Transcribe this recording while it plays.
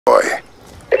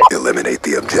Eliminate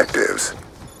the objectives.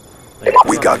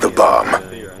 We got the bomb.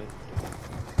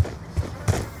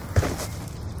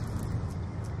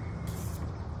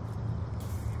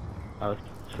 I was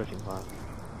switching class.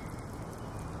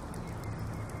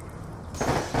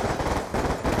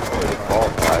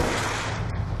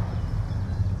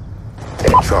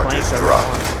 Charges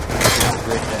dropped.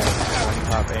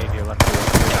 Top 8, your left.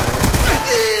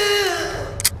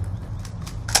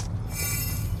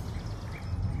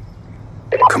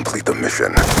 Complete the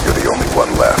mission. You're the only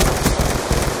one left.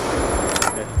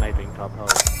 They're sniping top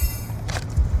health.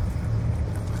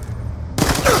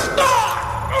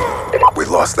 We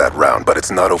lost that round, but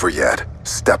it's not over yet.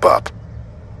 Step up.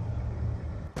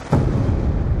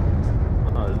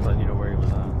 Oh, just letting you know where he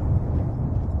was at.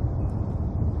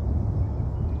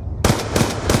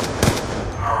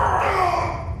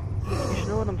 You should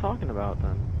know what I'm talking about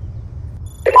then.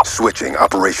 Switching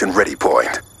Operation Ready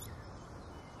Point.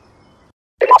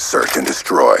 Search and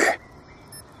destroy.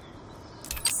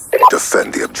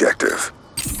 Defend the objective.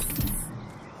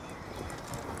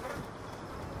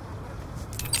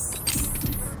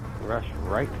 Rush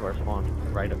right to our spawn,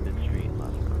 right up mid-street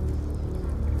last round.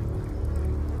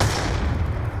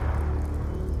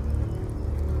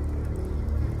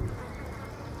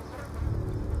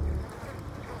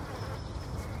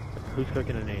 Who's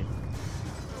cooking a nade?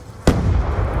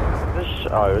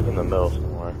 Oh, he was in the middle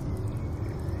somewhere.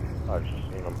 I just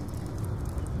seen him.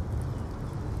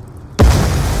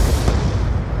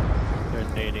 They're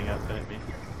nading up at me.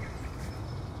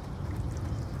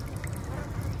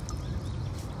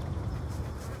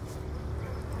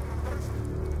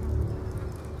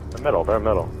 They're middle, they're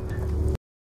middle.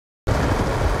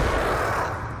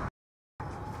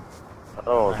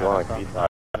 Oh, it's one like B-side.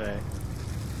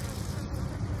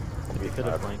 We could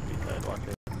have flanked B-side, watch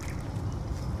it.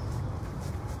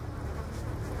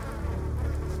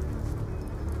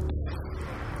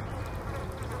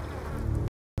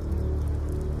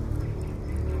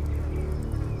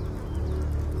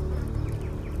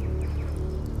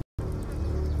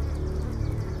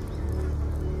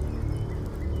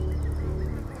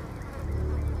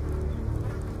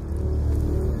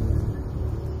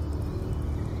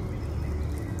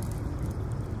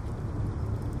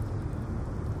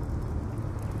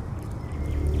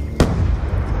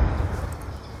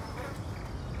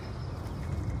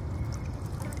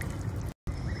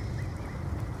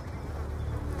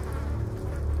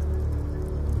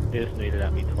 They just naded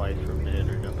at me twice from mid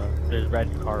or jump up. There's red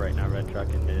car right now, red truck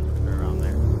and mid, or around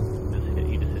there.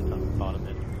 He just hit some bottom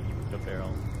mid, the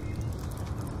barrel.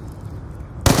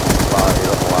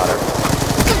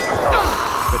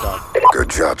 Good dog. Good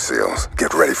job, SEALs.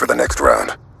 Get ready for the next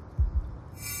round.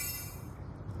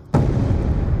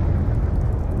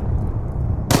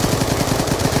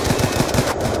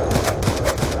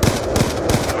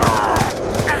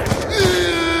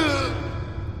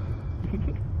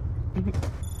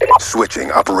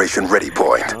 Switching Operation Ready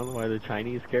Point. I don't know why the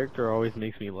Chinese character always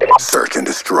makes me laugh. Search and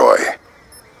destroy.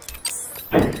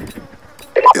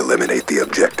 Eliminate the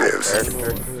objectives.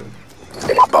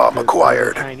 Bomb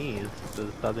acquired. Chinese,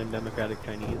 the Southern Democratic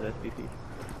Chinese SBC.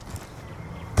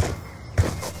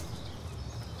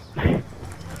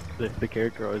 the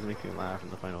character always makes me laugh in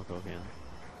the final kill cam.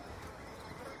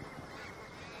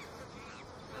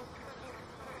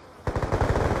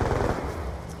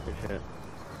 Good shit.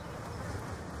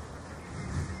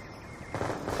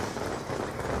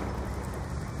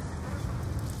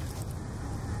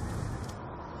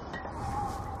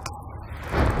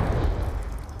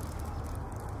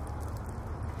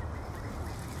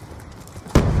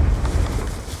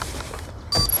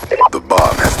 The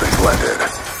bomb has been planted.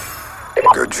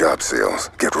 Good job, SEALs.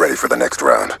 Get ready for the next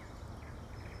round.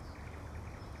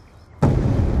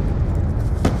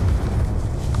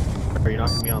 Are you not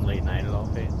gonna be on late night at all,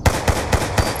 Faith?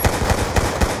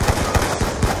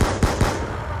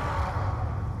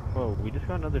 Whoa, we just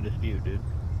got another dispute, dude.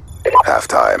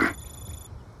 Halftime.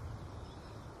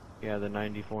 Yeah, the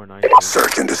 94-90.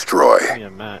 Search and destroy. Give me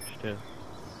a match, too.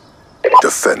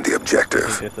 Defend the Do you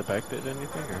objective. think this affected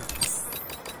anything, or?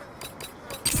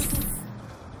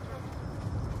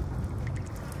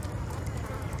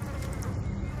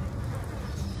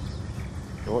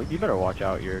 Well, you better watch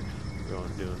out, you're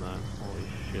doing that. Holy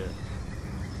shit.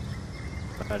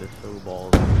 That is so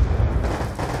ballsy.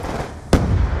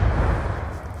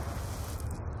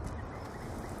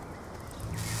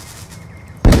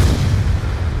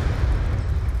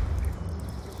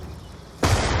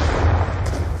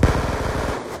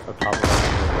 The top of it,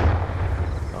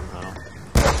 somehow.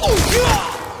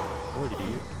 What do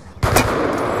you?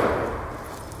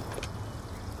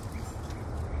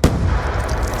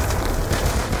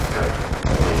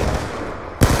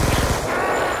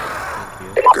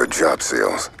 job,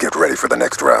 SEALs. Get ready for the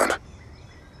next round.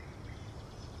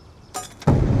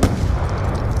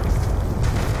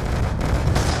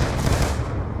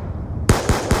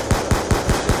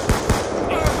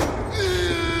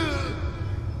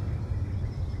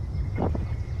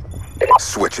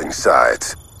 Switching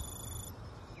sides.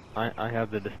 I have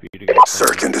the dispute against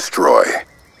Search and destroy.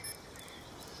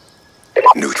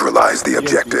 Neutralize the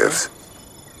objectives.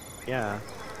 Yeah.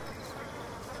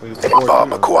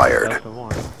 Bomb acquired. I don't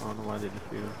know why they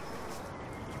disputed.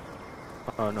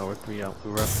 Oh no, we're 3-0.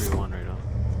 We're up 3-1 right now.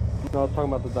 No, I was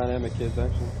talking about the dynamic kids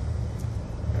actually.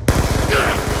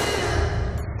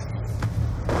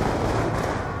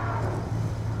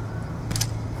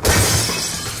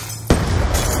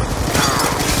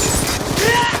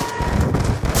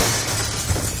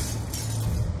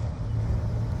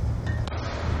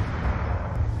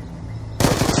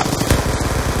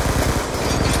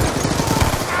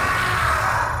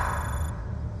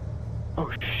 Oh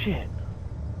shit!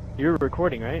 You're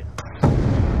recording, right?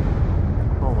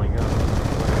 Oh my god.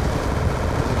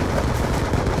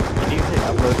 Can you hit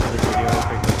upload to this video real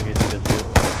quick so we can see this too?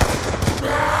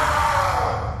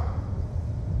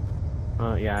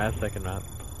 Yeah, I have second map.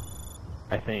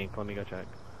 I think. Let me go check.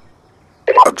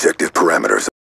 Objective parameters